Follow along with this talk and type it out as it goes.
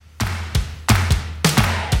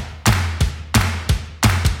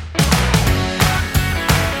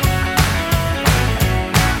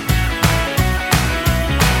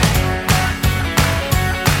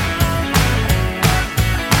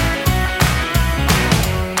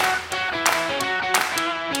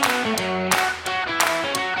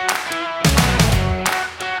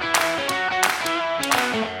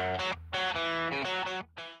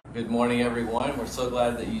morning, everyone. We're so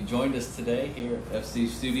glad that you joined us today here at FC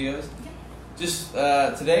Studios. Just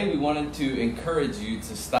today, we wanted to encourage you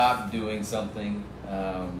to stop doing something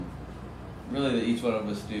really that each one of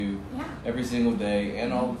us do every single day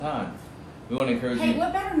and all the time. We want to encourage you. Hey,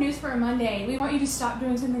 what better news for a Monday? We want you to stop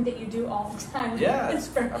doing something that you do all the time. Yeah,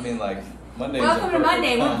 Monday. Welcome to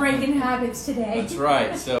Monday. We're breaking habits today. That's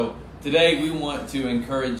right. So today, we want to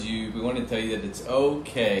encourage you. We want to tell you that it's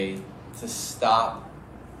okay to stop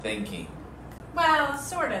thinking. Well,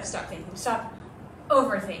 sort of stop thinking. Stop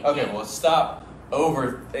overthinking. Okay, well, stop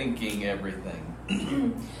overthinking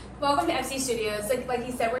everything. Welcome to FC Studios. Like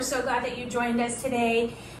he said, we're so glad that you joined us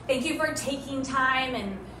today. Thank you for taking time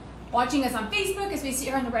and watching us on Facebook as we sit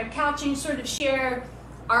here on the red couch and sort of share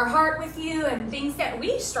our heart with you and things that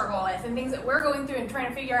we struggle with and things that we're going through and trying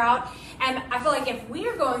to figure out. And I feel like if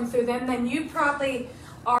we're going through them, then you probably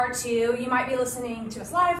are too. You might be listening to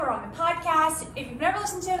us live or on the podcast. If you've never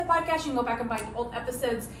listened to the podcast, you can go back and find old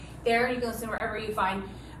episodes there. You can listen wherever you find,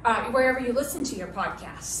 wherever you listen to your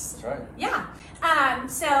podcasts. That's right. Yeah.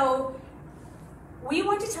 So we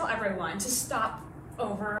want to tell everyone to stop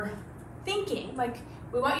overthinking. Like,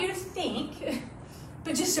 we want you to think,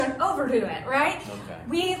 but just don't overdo it, right? Okay.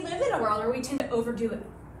 We live in a world where we tend to overdo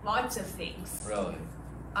lots of things. Really?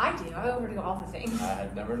 I do. I overdo all the things. I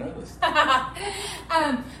had never noticed.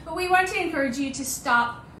 But we want to encourage you to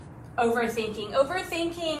stop overthinking.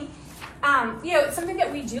 Overthinking, it's something that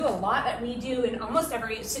we do a lot, that we do in almost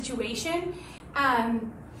every situation.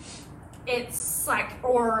 It's like,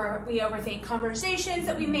 or we overthink conversations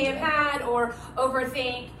that we may have had, or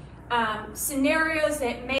overthink scenarios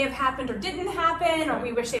that may have happened or didn't happen, or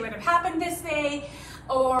we wish they would have happened this way,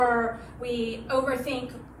 or we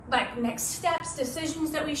overthink like next steps,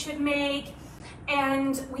 decisions that we should make,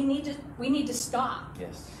 and we need to stop.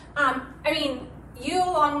 Yes. I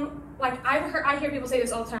hear people say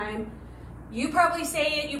this all the time. You probably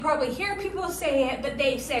say it. You probably hear people say it, but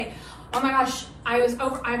they say, "Oh my gosh,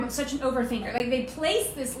 I'm such an overthinker." Like, they place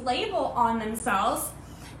this label on themselves,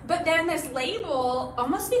 but then this label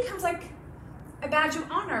almost becomes like a badge of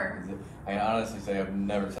honor. I honestly say I've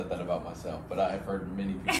never said that about myself, but I've heard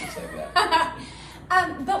many people say that.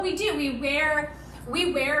 But we do. We wear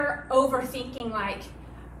overthinking like.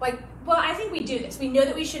 Well, I think we do this. We know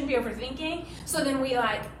that we shouldn't be overthinking, so then we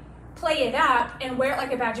play it up and wear it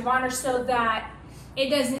like a badge of honor, so that it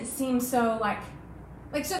doesn't seem so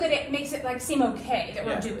so that it makes it seem okay that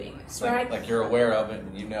we're doing this, right? Like you're aware of it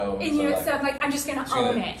and you know. And I'm just gonna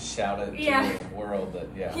own it. Shout it to the world that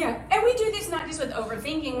Yeah, and we do this not just with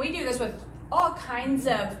overthinking. We do this with all kinds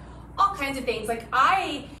of things. Like,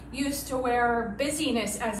 I used to wear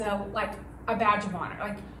busyness as a badge of honor.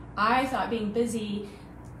 Like, I thought being busy,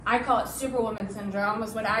 I call it Superwoman syndrome,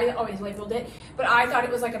 was what I always labeled it, but I thought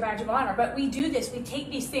it was like a badge of honor. But we do this. We take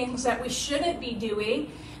these things that we shouldn't be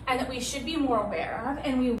doing and that we should be more aware of,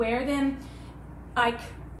 and we wear them like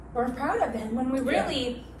we're proud of them, when we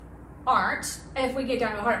really aren't. If we get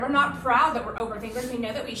down to the heart, we're not proud that we're overthinkers. We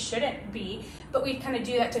know that we shouldn't be, but we kind of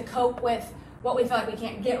do that to cope with what we feel like we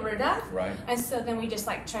can't get rid of. Right. And so then we just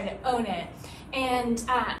try to own it. And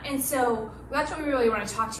so that's what we really want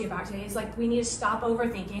to talk to you about today, is we need to stop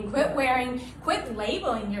overthinking, quit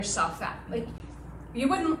labeling yourself that. You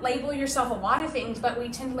wouldn't label yourself a lot of things, but we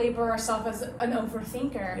tend to label ourselves as an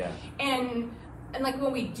overthinker. Yeah. And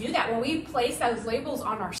when we do that, when we place those labels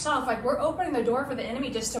on ourselves, we're opening the door for the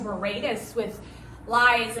enemy just to berate us with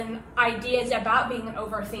lies and ideas about being an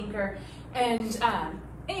overthinker. And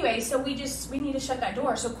anyway, so we need to shut that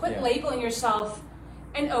door. So quit labeling yourself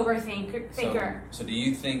an overthinker. So do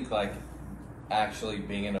you think actually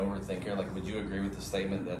being an overthinker, would you agree with the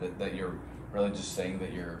statement that you're really just saying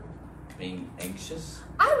that you're being anxious?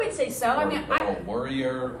 I would say so. Or a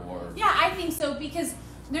worrier, or I think so, because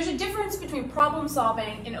there's a difference between problem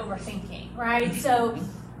solving and overthinking, right? So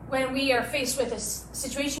when we are faced with a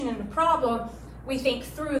situation and a problem, we think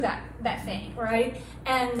through that thing, right?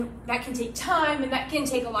 And that can take time and that can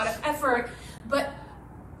take a lot of effort, but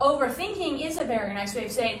overthinking is a very nice way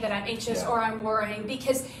of saying that I'm anxious or I'm worrying,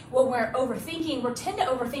 because when we're overthinking, we tend to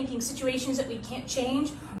overthinking situations that we can't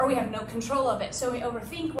change or we have no control of it. So when we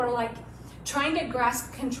overthink, we're trying to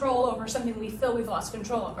grasp control over something we feel we've lost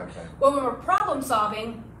control over. Okay. Well, when we're problem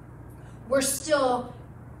solving, we're still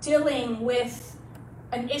dealing with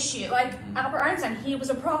an issue. Albert Einstein, he was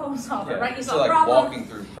a problem solver, right? He saw a problem, walking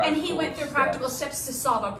through and he went through practical steps to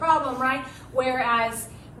solve a problem, right? Whereas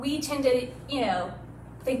we tend to,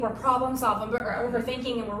 think we're problem solving, but we're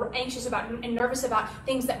overthinking, and we're anxious about and nervous about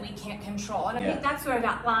things that we can't control. And I think that's where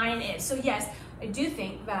that line is. So yes, I do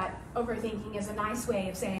think that overthinking is a nice way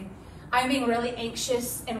of saying I'm being really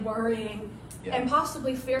anxious and worrying and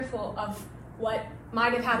possibly fearful of what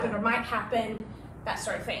might have happened or might happen, that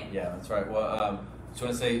sort of thing. Yeah, that's right. Well, just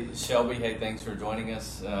want to say, Shelby, hey, thanks for joining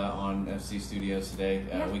us on FC Studios today.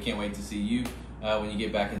 We can't wait to see you when you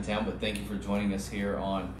get back in town, but thank you for joining us here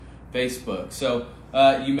on Facebook. So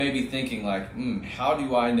you may be thinking like, how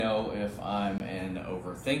do I know if I'm an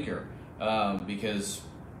overthinker? Because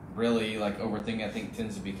really, like, overthinking, I think,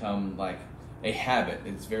 tends to become like a habit.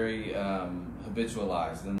 It's very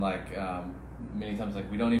habitualized, and like many times, like,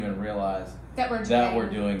 we don't even realize that we're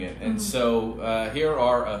doing it. And so here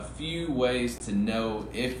are a few ways to know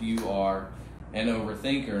if you are an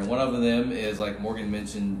overthinker. And one of them is, like Morgan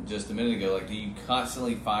mentioned just a minute ago, like, do you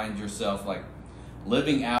constantly find yourself like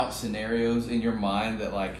living out scenarios in your mind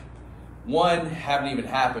that, like, one, haven't even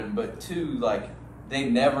happened, but two, like, they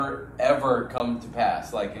never ever come to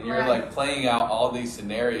pass. Like, and you're like playing out all these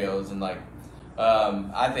scenarios, and like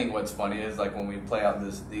I think what's funny is, like, when we play out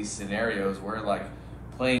these scenarios, we're like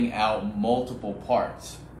playing out multiple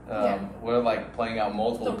parts. We're like playing out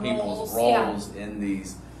multiple people's roles in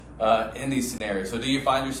these scenarios. So do you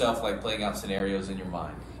find yourself like playing out scenarios in your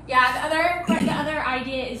mind? Yeah, the other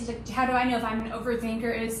idea is, like, how do I know if I'm an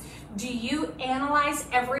overthinker is, do you analyze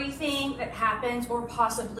everything that happens or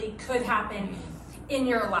possibly could happen in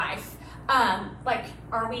your life? Like,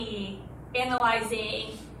 are we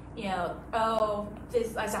analyzing,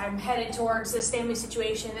 this, as I'm headed towards this family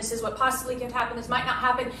situation, this is what possibly could happen, this might not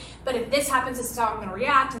happen, but if this happens, this is how I'm going to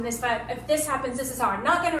react, and if this happens, this is how I'm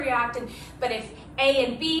not going to react, but if A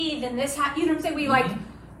and B, then this happens. You know what I'm saying?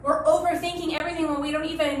 We're overthinking everything when we don't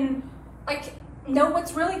even, like, know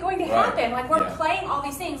what's really going to happen. Like, we're playing all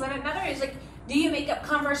these things. And another is, like, do you make up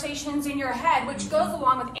conversations in your head, which goes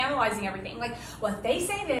along with analyzing everything? Like, well, if they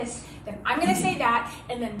say this, then I'm going to say that,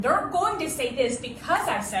 and then they're going to say this because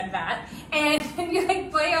I said that. And you, like,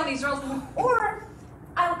 play all these roles. Or,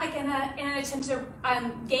 like, in an attempt to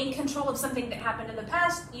gain control of something that happened in the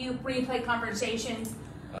past, you replay conversations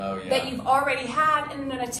that you've already had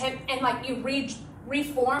in an attempt, and, like, you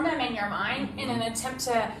reform them in your mind in an attempt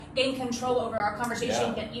to gain control over our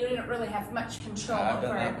conversation that you didn't really have much control over. I've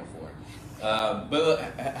done that before.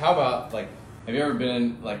 But how about, like, have you ever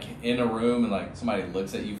been in a room and, like, somebody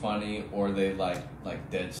looks at you funny, or they like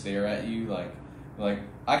dead stare at you? Like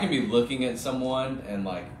I can be looking at someone and,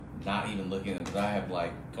 like, not even looking at them because I have,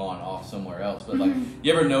 like, gone off somewhere else. But like,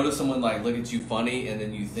 you ever notice someone, like, look at you funny, and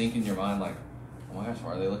then you think in your mind, like, oh my gosh,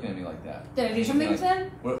 why are they looking at me like that? Did I do something to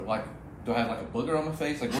them? What, like, do I have, like, a booger on my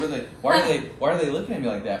face? Like, what are they? Why are they looking at me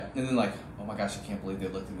like that? And then, like, oh my gosh, I can't believe they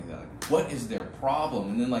looked at me that. Like, what is their problem?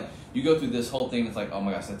 And then, like, you go through this whole thing. It's like, oh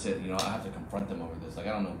my gosh, that's it. I have to confront them over this. Like,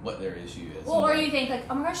 I don't know what their issue is. Well, or you think, like,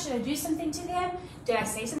 oh my gosh, did I do something to them? Did I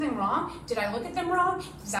say something wrong? Did I look at them wrong?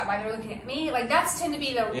 Is that why they're looking at me? Like, that's tend to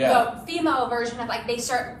be the female version of, like,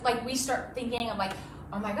 we start thinking of, like,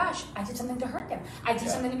 oh my gosh, I did something to hurt them. I did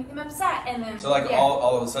something to make them upset. And then, so, like,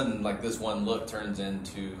 all of a sudden, like, this one look turns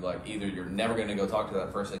into, like, either you're never going to go talk to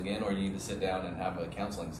that person again, or you need to sit down and have a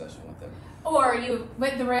counseling session with them.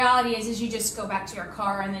 But the reality is you just go back to your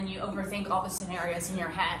car and then you overthink all the scenarios in your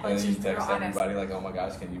head. And then you text everybody, like, oh my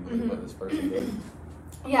gosh, can you believe what this person did?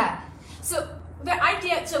 Yeah. So the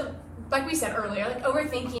idea, like we said earlier, like,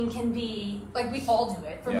 overthinking can be, like, we all do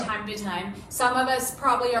it from time to time. Some of us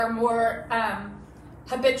probably are more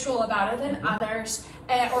habitual about it than others,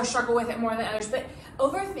 or struggle with it more than others, but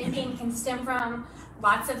overthinking can stem from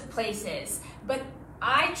lots of places. But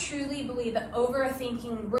I truly believe that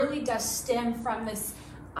overthinking really does stem from this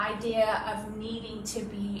idea of needing to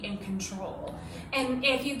be in control. And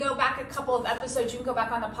if you go back a couple of episodes, you can go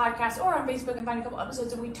back on the podcast or on Facebook and find a couple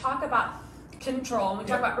episodes, and we talk about control, and we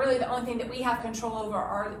talk about really the only thing that we have control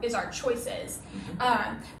over is our choices.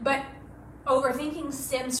 But overthinking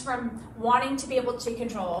stems from wanting to be able to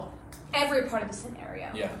control every part of the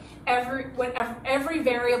scenario. Every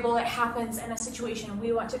variable that happens in a situation,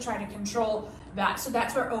 we want to try to control that. So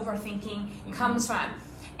that's where overthinking comes from.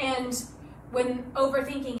 And when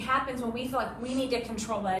overthinking happens, when we feel like we need to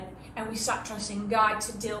control it, and we stop trusting God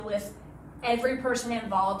to deal with every person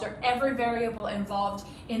involved or every variable involved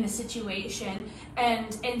in the situation,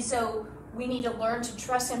 and so we need to learn to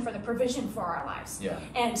trust Him for the provision for our lives,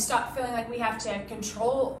 and stop feeling like we have to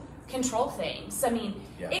control things. I mean,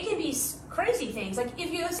 it can be crazy things. Like,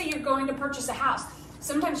 if you, let's say you're going to purchase a house,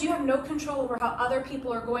 sometimes you have no control over how other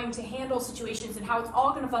people are going to handle situations and how it's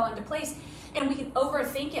all going to fall into place, and we can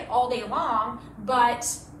overthink it all day long, but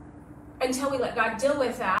until we let God deal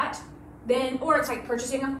with that, then, or it's like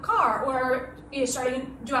purchasing a car, or do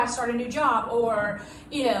I start a new job, or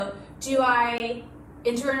do I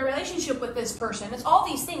enter in a relationship with this person. It's all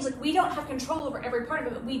these things. Like, we don't have control over every part of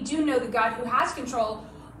it, but we do know the God who has control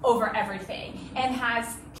over everything and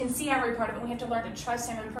can see every part of it. We have to learn to trust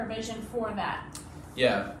him and provision for that.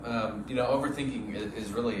 Yeah, overthinking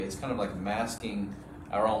is really, it's kind of like masking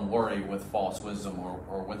our own worry with false wisdom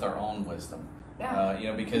or with our own wisdom.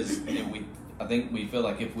 Yeah. Because I think we feel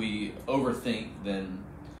like if we overthink, then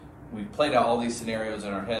we've played out all these scenarios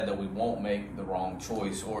in our head that we won't make the wrong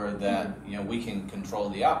choice, or that we can control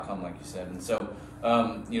the outcome, like you said. And so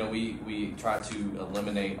we try to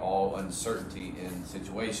eliminate all uncertainty in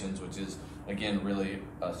situations, which is, again, really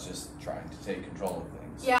us just trying to take control of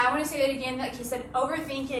things. Yeah, I want to say that again. Like you said,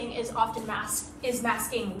 overthinking is often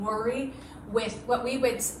masking worry with what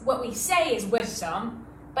we say is wisdom,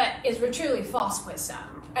 but is truly false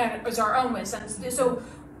wisdom, and is our own wisdom. So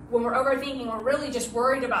when we're overthinking, we're really just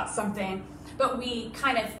worried about something, but we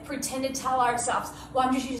kind of pretend to tell ourselves, well,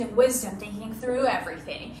 I'm just using wisdom, thinking through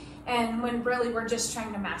everything. And when really we're just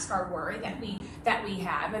trying to mask our worry that we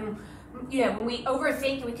have. And when we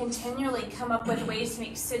overthink, we continually come up with ways to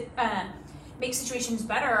make situations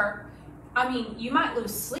better. I mean, you might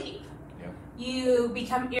lose sleep. Yeah. You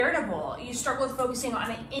become irritable. You struggle with focusing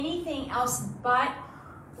on anything else but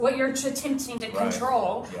what you're attempting to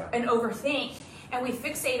control and overthink. And we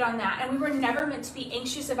fixate on that. And we were never meant to be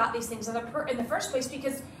anxious about these things in the first place,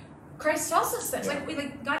 because Christ tells us this.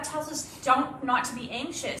 Yeah. God tells us not to be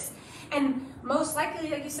anxious. And most likely,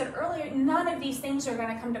 like you said earlier, none of these things are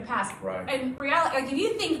going to come to pass. Right. And reality, like if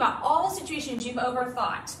you think about all the situations you've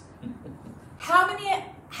overthought, how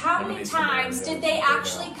many times did they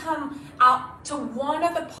actually come out to one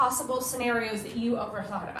of the possible scenarios that you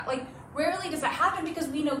overthought about? Like, rarely does that happen, because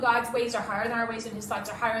we know God's ways are higher than our ways and his thoughts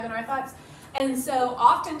are higher than our thoughts. And so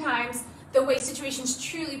oftentimes the way situations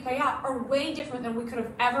truly play out are way different than we could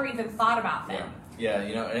have ever even thought about them. Yeah,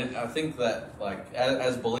 and I think that, like,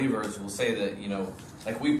 as believers, we'll say that,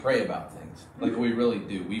 like, we pray about things. Like, we really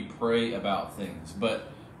do. We pray about things.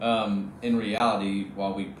 But in reality,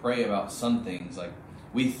 while we pray about some things, like,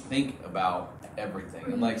 we think about everything.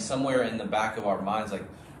 And, like, somewhere in the back of our minds, like,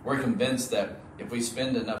 we're convinced that if we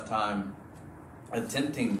spend enough time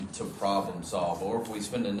attempting to problem solve, or if we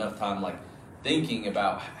spend enough time, like, thinking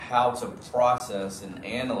about how to process and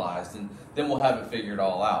analyze, and then we'll have it figured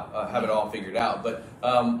all out. But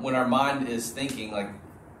when our mind is thinking, like,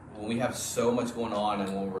 when we have so much going on,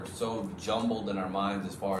 and when we're so jumbled in our minds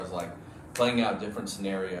as far as, like, playing out different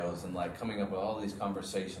scenarios and, like, coming up with all these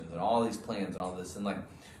conversations and all these plans and all this, and, like,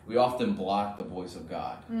 we often block the voice of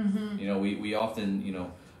God. Mm-hmm. We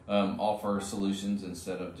often offer solutions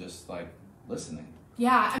instead of just, like, listening.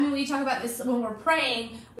 Yeah, I mean, we talk about this when we're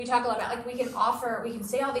praying. We talk a lot about, like, we can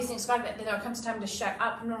say all these things to God, but then there comes a time to shut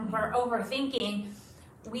up. And when we're overthinking,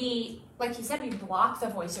 we, like you said, we block the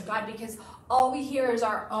voice of God, because all we hear is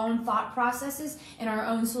our own thought processes and our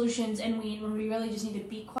own solutions. And when we really just need to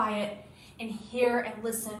be quiet and hear and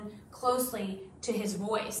listen closely to his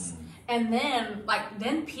voice. And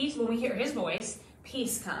then peace, when we hear his voice,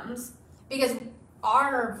 peace comes, because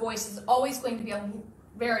our voice is always going to be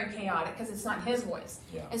very chaotic, because it's not his voice.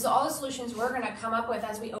 Yeah. And so all the solutions we're going to come up with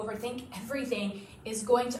as we overthink everything is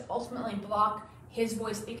going to ultimately block his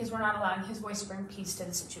voice, because we're not allowing his voice to bring peace to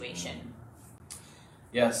the situation.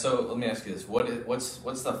 Yeah, so let me ask you this.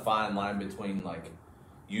 What's the fine line between, like,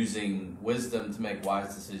 using wisdom to make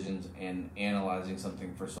wise decisions and analyzing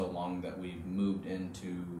something for so long that we've moved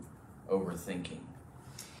into overthinking?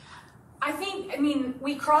 I mean,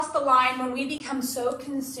 we cross the line when we become so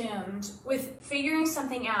consumed with figuring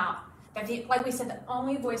something out that, like we said, the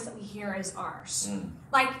only voice that we hear is ours.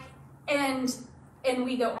 And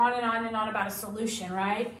we go on and on and on about a solution,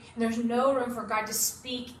 right? And there's no room for God to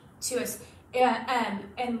speak to us,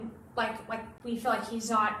 and like we feel like he's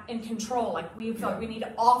not in control. Like, we feel like we need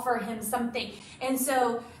to offer him something. And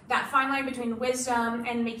so that fine line between wisdom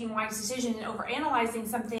and making wise decisions and overanalyzing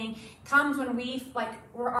something comes when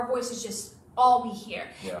where our voice is just all we hear.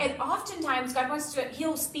 Yeah. And oftentimes God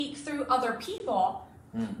he'll speak through other people,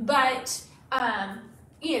 but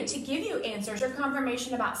to give you answers or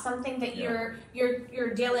confirmation about something that you're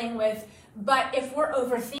dealing with. But if we're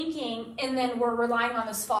overthinking and then we're relying on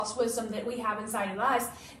this false wisdom that we have inside of us,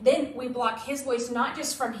 then we block his voice, not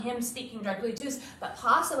just from him speaking directly to us, but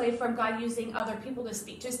possibly from God using other people to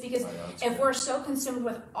speak to us. Because if we're so consumed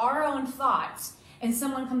with our own thoughts, and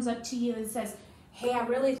someone comes up to you and says, hey, I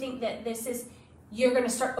really think that you're going to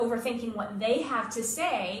start overthinking what they have to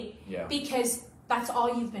say, because that's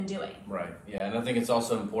all you've been doing. Right. Yeah. And I think it's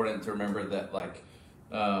also important to remember that, like,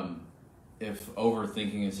 if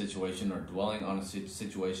overthinking a situation or dwelling on a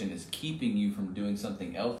situation is keeping you from doing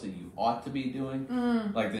something else that you ought to be doing,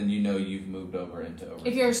 like then you've moved over into overthinking.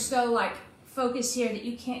 If you're so like focused here that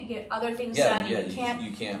you can't get other things done,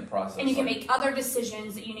 you can't process, and you can make other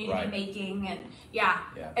decisions that you need to be making, and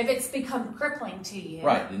if it's become crippling to you,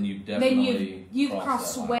 right, then you definitely you've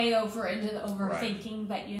crossed way over into the overthinking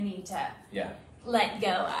that you need to let go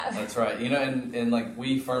of. That's right. And like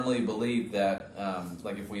we firmly believe that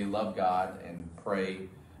like if we love God and pray,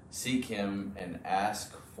 seek Him and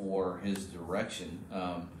ask for His direction,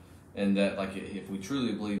 and that like if we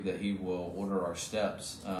truly believe that He will order our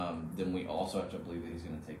steps, then we also have to believe that He's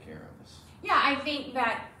going to take care of us. Yeah, I think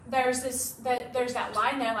that there's that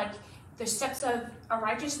line there, like the steps of a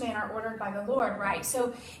righteous man are ordered by the Lord, right?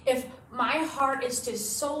 So if my heart is to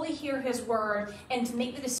solely hear His word and to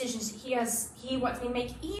make the decisions He wants me to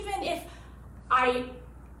make, even if I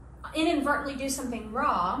inadvertently do something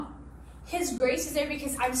wrong, His grace is there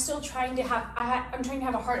because I'm still trying to have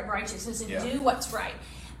a heart of righteousness and do what's right.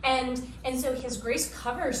 And so His grace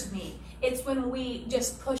covers me. It's when we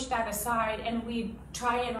just push that aside and we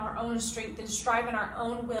try in our own strength and strive in our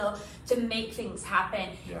own will to make things happen.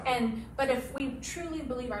 Yeah. But if we truly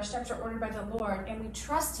believe our steps are ordered by the Lord and we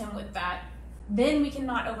trust Him with that, then we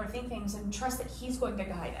cannot overthink things and trust that He's going to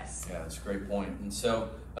guide us. Yeah, that's a great point. And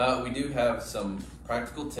so we do have some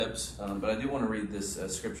practical tips, but I do want to read this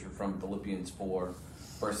scripture from Philippians 4,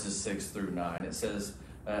 verses 6 through 9. It says,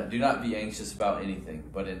 do not be anxious about anything,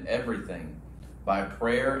 but in everything, by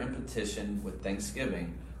prayer and petition with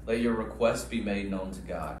thanksgiving, let your requests be made known to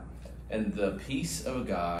God. And the peace of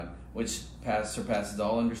God, which surpasses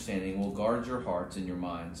all understanding, will guard your hearts and your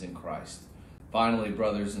minds in Christ. Finally,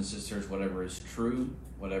 brothers and sisters, whatever is true,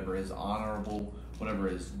 whatever is honorable, whatever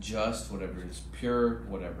is just, whatever is pure,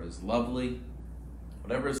 whatever is lovely,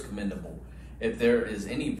 whatever is commendable, if there is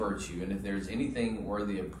any virtue and if there is anything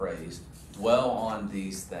worthy of praise, dwell on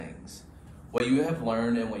these things. What you have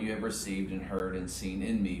learned and what you have received and heard and seen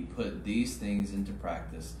in me, put these things into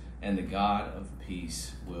practice, and the God of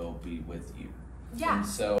peace will be with you. Yeah. And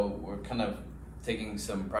so we're kind of taking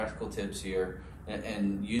some practical tips here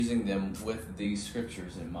and using them with these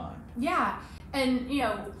scriptures in mind. Yeah. And,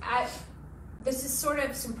 this is sort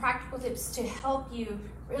of some practical tips to help you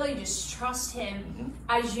really just trust Him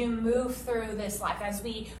as you move through this life. As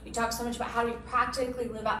we talk so much about how to practically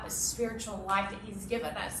live out the spiritual life that He's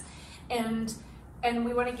given us. And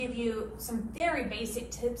we want to give you some very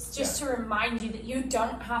basic tips just to remind you that you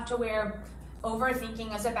don't have to wear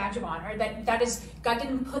overthinking as a badge of honor. That is, God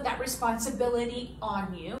didn't put that responsibility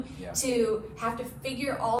on you to have to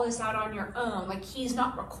figure all this out on your own. Like He's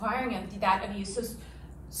not requiring that of you. So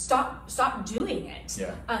stop doing it.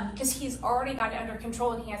 Because He's already got it under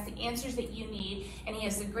control and He has the answers that you need and He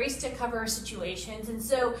has the grace to cover situations. And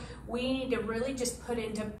so we need to really just put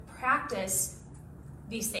into practice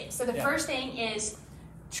these things. So the first thing is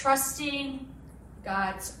trusting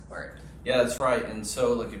God's word. Yeah, that's right. And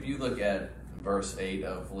so like if you look at verse 8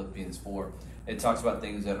 of Philippians 4, it talks about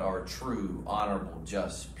things that are true, honorable,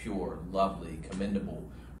 just, pure, lovely, commendable,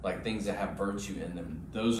 like things that have virtue in them.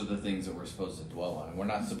 Those are the things that we're supposed to dwell on. We're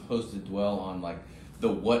not supposed to dwell on like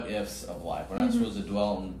the what ifs of life. We're not supposed to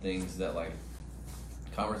dwell on things that like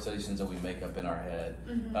conversations that we make up in our head,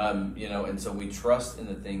 and so we trust in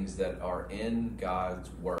the things that are in God's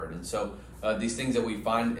word. And so these things that we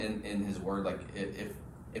find in His word, like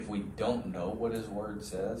if we don't know what His word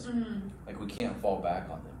says, like we can't fall back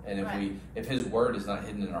on them. And if His word is not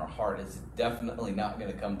hidden in our heart, it's definitely not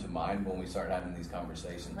going to come to mind when we start having these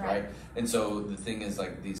conversations, right? And so the thing is,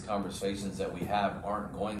 like, these conversations that we have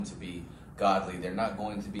aren't going to be godly. They're not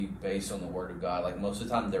going to be based on the word of God. Like most of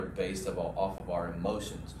the time they're based off of our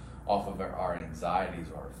emotions, off of our anxieties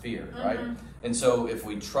or our fears, right? And so if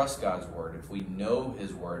we trust God's word, if we know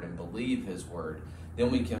His word and believe His word, then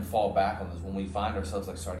we can fall back on this. When we find ourselves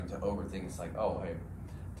like starting to overthink, it's like, oh, hey,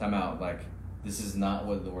 time out. Like this is not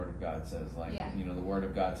what the word of God says. Like, the word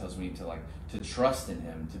of God tells me to trust in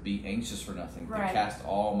Him, to be anxious for nothing, to cast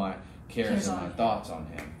all my cares and my thoughts on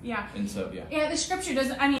Him. Yeah. And so, the scripture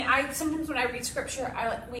doesn't, I sometimes when I read scripture,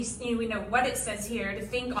 we know what it says here, to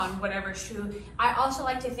think on whatever's true. I also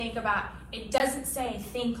like to think about, it doesn't say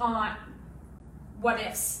think on what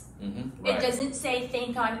ifs. It doesn't say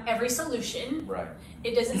think on every solution.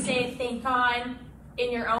 It doesn't say think on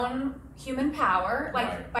in your own human power,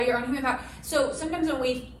 by your own human power. So sometimes when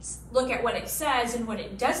we look at what it says and what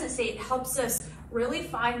it doesn't say, it helps us really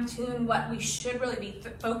fine-tune what we should really be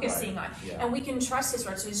focusing on. And we can trust His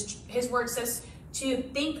word. So his word says to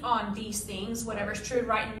think on these things, whatever's true,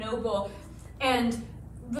 right, and noble. And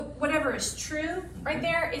whatever is true right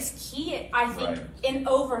there is key, I think, Right. in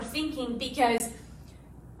overthinking, because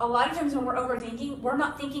a lot of times when we're overthinking, we're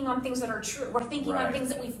not thinking on things that are true. We're thinking on Right. things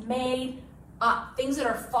that we've made up, things that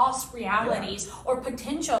are false realities or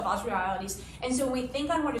potential false realities. And so when we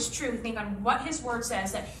think on what is true, we think on what his word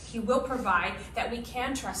says, that he will provide, that we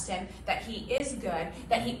can trust him, that he is good,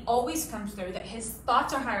 that he always comes through, that his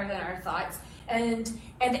thoughts are higher than our thoughts, and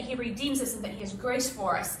that he redeems us and that he has grace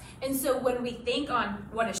for us. And so when we think on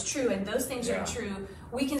what is true and those things Yeah. are true,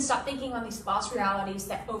 we can stop thinking on these false realities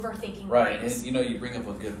that overthinking Right, brings. and you bring up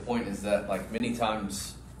a good point, is that like many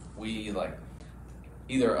times we like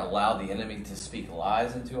either allow the enemy to speak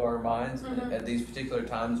lies into our minds at these particular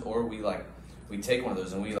times, or we take one of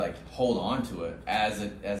those and we like hold on to it as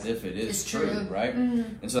if it is It's true, true. right?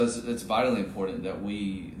 And so it's vitally important that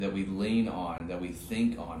we lean on, that we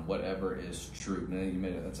think on whatever is true. And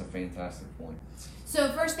that's a fantastic point.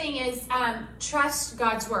 So first thing is trust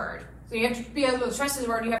God's word. So you have to be able to trust his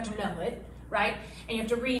word, you have to know it, right? And you have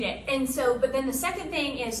to read it. And so, but then the second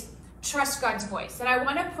thing is trust God's voice. And I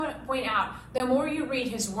want to point out, the more you read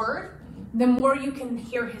his word, the more you can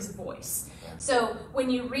hear his voice. So when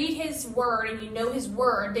you read his word and you know his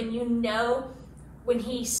word, then you know when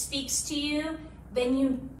he speaks to you,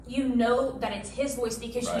 then you know that it's his voice,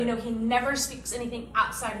 because Right. you know he never speaks anything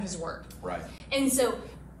outside of his word. Right. And so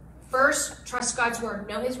first, trust God's word,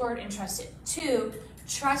 know his word, and trust it. 2,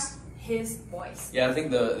 trust his voice. Yeah, I think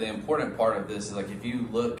the important part of this is like if you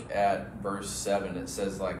look at verse 7, it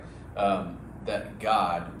says like that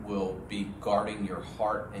God will be guarding your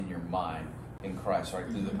heart and your mind in Christ, right,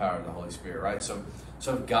 through the power of the Holy Spirit, right? So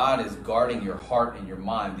if God is guarding your heart and your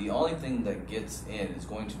mind, the only thing that gets in is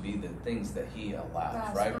going to be the things that he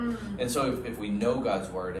allows, right? And so if we know God's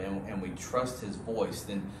word and we trust his voice,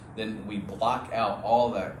 then we block out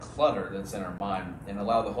all that clutter that's in our mind and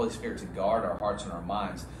allow the Holy Spirit to guard our hearts and our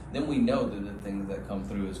minds. Then we know that the things that come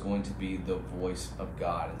through is going to be the voice of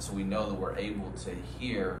God. And so we know that we're able to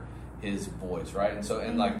hear his voice, right? And so,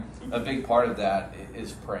 and like a big part of that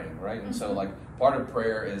is praying, right? And so like part of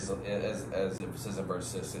prayer is, as it says in verse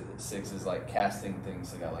 6 is like casting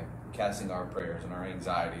things to God, like casting our prayers and our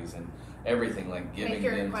anxieties and everything, like giving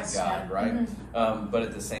them to God, right? But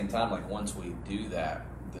at the same time, like once we do that,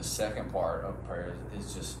 the second part of prayer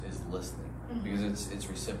is listening, because it's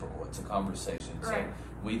reciprocal, it's a conversation. Right. So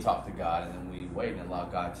we talk to God and then we wait and allow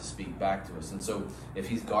God to speak back to us. And so if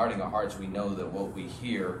he's guarding our hearts, we know that what we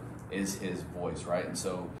hear is his voice, right? And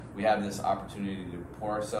so we have this opportunity to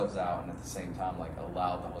pour ourselves out and at the same time like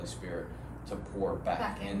allow the Holy Spirit to pour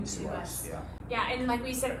back into us. Yeah, and like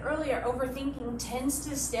we said earlier, overthinking tends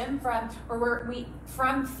to stem from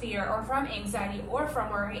from fear or from anxiety or from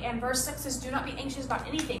worry. And verse 6 says, do not be anxious about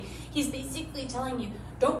anything. He's basically telling you,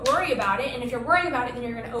 don't worry about it. And if you're worried about it, then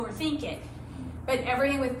you're going to overthink it. But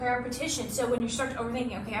everything with prayer and petition. So when you start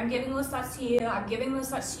overthinking, okay, I'm giving those thoughts to you, I'm giving those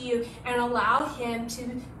thoughts to you, and allow him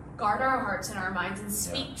to guard our hearts and our minds and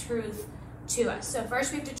speak truth to us. So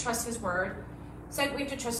first we have to trust his word. Second, we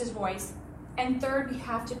have to trust his voice. And third, we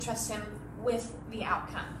have to trust him with the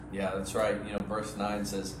outcome. Yeah, that's right. Verse 9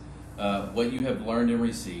 says, what you have learned and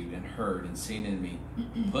received and heard and seen in me,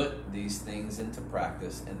 put these things into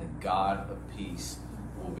practice, and the God of peace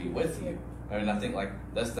will be with you. I mean, I think like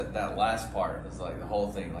that's that last part is like the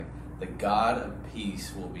whole thing, like the God of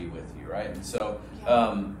peace will be with you, right? And so,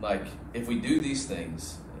 like if we do these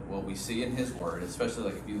things, what we see in his word, especially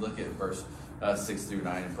like if you look at verse 6 through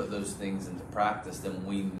 9 and put those things into practice, then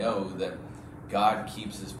we know that God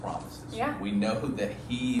keeps his promises. Yeah. We know that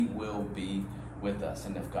he will be with us.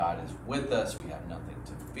 And if God is with us, we have nothing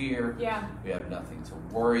to fear. Yeah. We have nothing to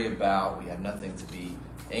worry about. We have nothing to be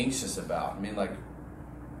anxious about. I mean, like,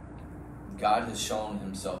 God has shown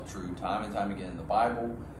himself true time and time again in the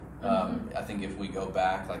Bible. I think if we go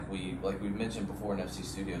back, like we mentioned before in FC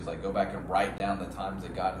Studios, like go back and write down the times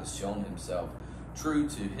that God has shown himself true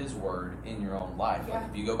to his word in your own life. Yeah. Like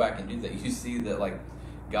if you go back and do that, you see that like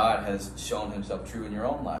God has shown himself true in your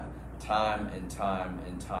own life time and time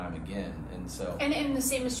and time again. And so, And the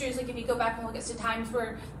same is true as like if you go back and look at some times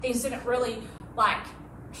where things didn't really like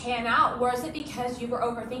pan out. Was it because you were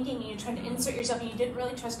overthinking and you tried to insert yourself and you didn't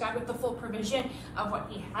really trust God with the full provision of what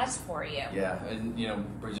he has for you? yeah,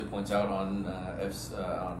 and Bridget points out on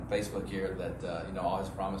Facebook here that all his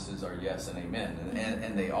promises are yes and amen,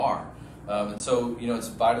 and they are. And so it's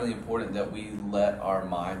vitally important that we let our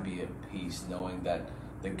mind be at peace, knowing that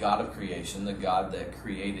the God of creation, the God that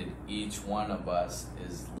created each one of us,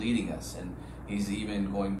 is leading us, and he's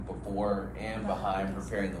even going before and behind,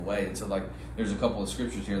 preparing the way. And so, like, there's a couple of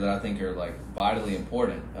scriptures here that I think are like vitally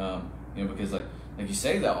important, because like Like you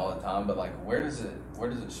say that all the time, but like where does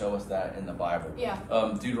it show us that in the Bible? Yeah.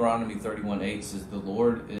 Deuteronomy 31:8 says, "The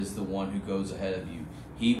Lord is the one who goes ahead of you.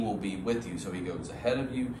 He will be with you." So he goes ahead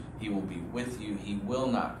of you. He will be with you. He will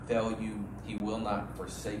not fail you. He will not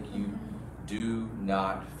forsake you. Do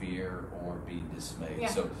not fear or be dismayed. Yeah.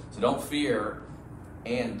 So don't fear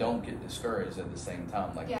and don't get discouraged at the same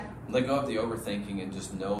time. Like let go of the overthinking and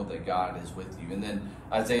just know that God is with you. And then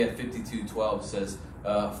Isaiah 52:12 says,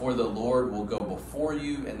 "For the Lord will go before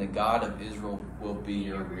you, and the God of Israel will be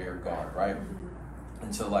your rear guard." Right?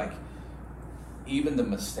 And so like even the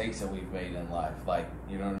mistakes that we've made in life, like,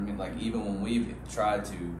 you know what I mean? Like even when we've tried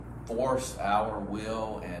to force our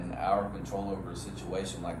will and our control over a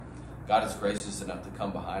situation, like God is gracious enough to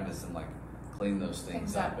come behind us and like clean those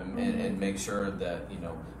things up and make sure that, you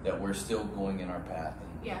know, that we're still going in our path.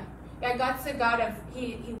 And, God's the God of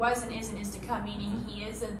he was and is and is to come, meaning he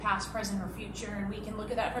is in past, present, or future, and we can look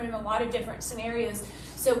at that from him in a lot of different scenarios.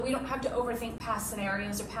 So we don't have to overthink past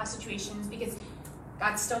scenarios or past situations because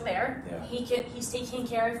God's still there. Yeah. He's taking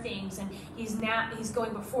care of things, and he's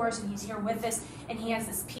going before us, and he's here with us, and he has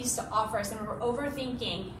this peace to offer us. And when we're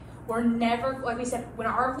overthinking, we're never, like we said, when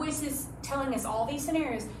our voice is telling us all these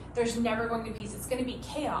scenarios, there's never going to be peace. It's going to be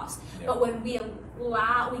chaos. Yeah. But when we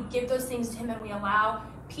give those things to him and we allow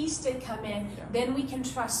peace to come in, then we can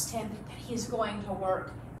trust him that he's going to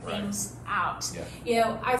work things out. Yeah. You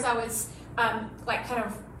know, as I was like kind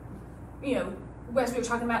of, you know, as we were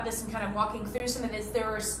talking about this and kind of walking through some of this, there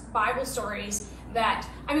were Bible stories that,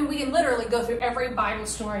 I mean, we can literally go through every Bible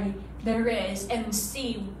story there is and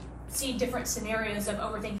see different scenarios of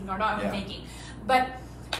overthinking or not overthinking. But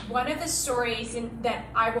one of the stories that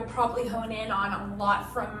I will probably hone in on a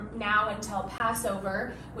lot from now until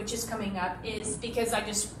Passover, which is coming up, is because I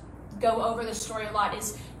just go over the story a lot,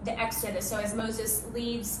 is the Exodus. So as Moses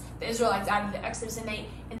leads the Israelites out of the Exodus and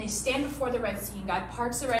they stand before the Red Sea, and God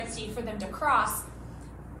parts the Red Sea for them to cross,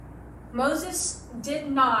 Moses did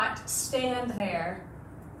not stand there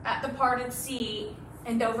at the parted sea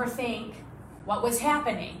and overthink what was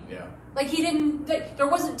happening. Yeah. Like there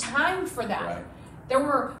wasn't time for that. Right. There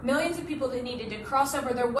were millions of people that needed to cross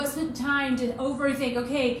over. There wasn't time to overthink,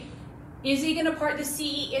 okay, is he going to part the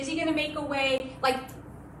sea? Is he going to make a way? Like,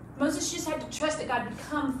 Moses just had to trust that God would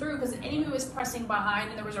come through because the enemy was pressing behind,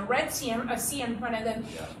 and there was a sea in front of them.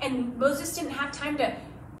 Yeah. And Moses didn't have time to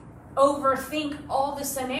overthink all the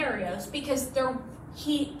scenarios because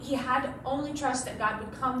he had to only trust that God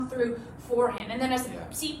would come through for him. And then as the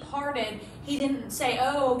sea parted, he didn't say,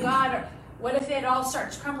 oh, God, what if it all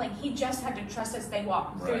starts crumbling? He just had to trust as they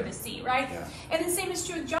walked through the sea, right? Yeah. And the same is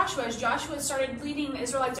true with Joshua. As Joshua started leading the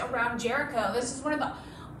Israelites around Jericho, this is one of the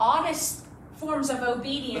oddest forms of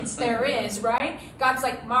obedience there is, right? God's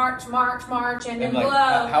like, march, march, march, and then like,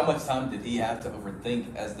 blow. How much time did he have to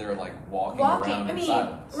overthink as they're like walking around in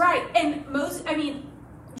silence? Right. And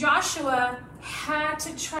Joshua had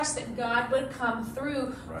to trust that God would come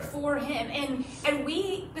through for him. And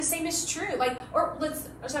we, the same is true. Like, let's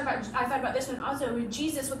talk about, I thought about this one also with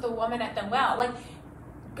Jesus with the woman at the well. Like,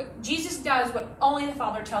 Jesus does what only the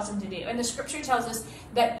Father tells him to do. And the scripture tells us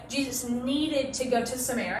that Jesus needed to go to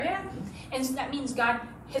Samaria. And so that means God,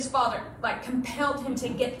 his Father, like compelled him to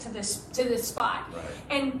get to this spot. Right.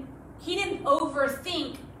 And he didn't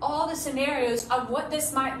overthink all the scenarios of what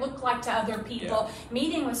this might look like to other people,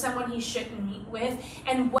 meeting with someone he shouldn't meet with,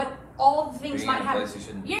 and what all the things might happen.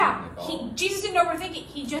 Jesus didn't overthink it.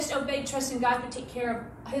 He just obeyed, trusting God would take care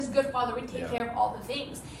of, his good Father would take care of all the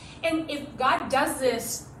things. And if God does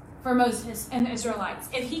this for Moses and the Israelites,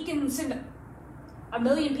 if he can send 1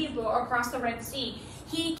 million people across the Red Sea,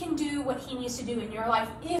 he can do what he needs to do in your life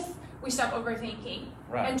if we stop overthinking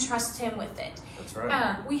and trust him with it. That's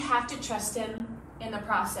right. We have to trust him in the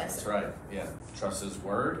process. That's right. Yeah. Trust his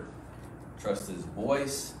word, trust his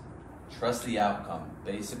voice, trust the outcome.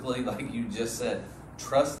 Basically, like you just said,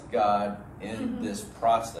 trust God in this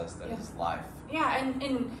process that is life. Yeah,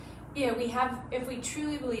 and you know, we have, if we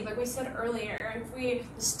truly believe, like we said earlier, the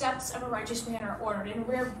steps of a righteous man are ordered, and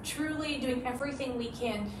we're truly doing everything we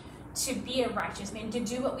can to be a righteous man, to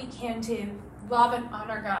do what we can to love and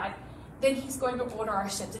honor God, then he's going to order our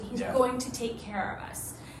steps, and he's going to take care of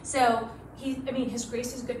us. So his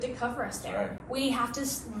grace is good to cover us there. Right. We have to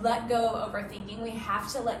let go of overthinking. We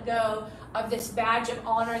have to let go of this badge of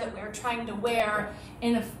honor that we're trying to wear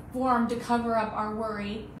in a form to cover up our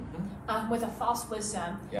worry with a false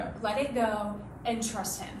wisdom. Yeah. Let it go and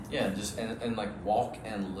trust him. Yeah, just and like walk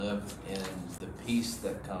and live in the peace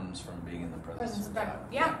that comes from being in the presence of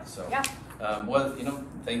God. Well,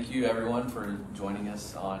 thank you everyone for joining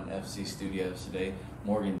us on FC Studios today.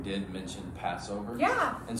 Morgan did mention Passover.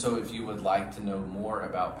 Yeah. And so if you would like to know more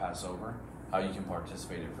about Passover, how you can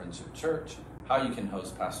participate at Friendship Church, how you can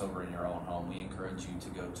host Passover in your own home, we encourage you to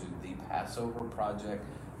go to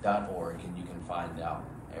thepassoverproject.org, and you can find out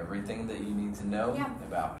everything that you need to know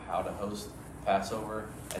about how to host Passover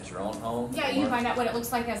at your own home. Yeah, you can find out what it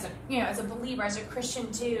looks like as a believer, as a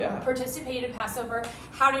Christian to participate in Passover,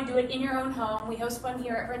 how to do it in your own home. We host one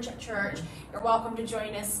here at Friendship Church. You're welcome to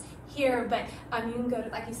join us here, but you can go to,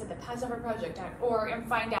 like you said, the PassoverProject.org and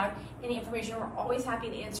find out any information. We're always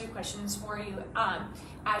happy to answer questions for you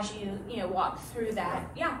as you walk through that.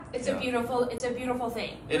 It's a beautiful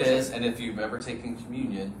thing. It is, and if you've ever taken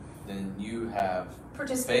communion, then you have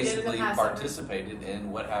basically participated in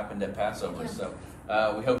what happened at Passover. So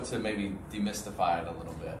we hope to maybe demystify it a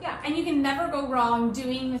little bit. Yeah, and you can never go wrong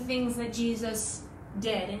doing the things that Jesus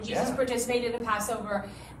did, and Jesus participated in Passover,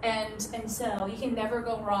 and so you can never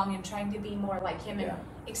go wrong in trying to be more like him and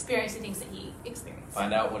experience the things that he experienced.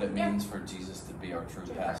 Find out what it means for Jesus to be our true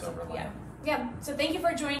Passover lamb. So thank you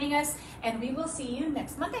for joining us, and we will see you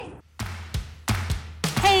next Monday.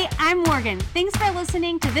 Hey, I'm Morgan. Thanks for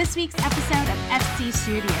listening to this week's episode of FC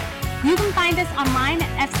Studio. You can find us online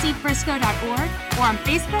at fcfrisco.org or on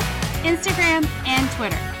Facebook, Instagram, and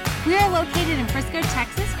Twitter. We are located in Frisco,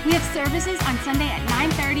 Texas. We have services on Sunday at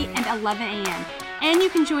 9:30 and 11 a.m. And you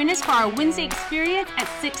can join us for our Wednesday experience at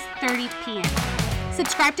 6:30 p.m.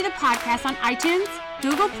 Subscribe to the podcast on iTunes,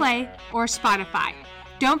 Google Play, or Spotify.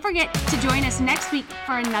 Don't forget to join us next week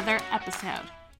for another episode.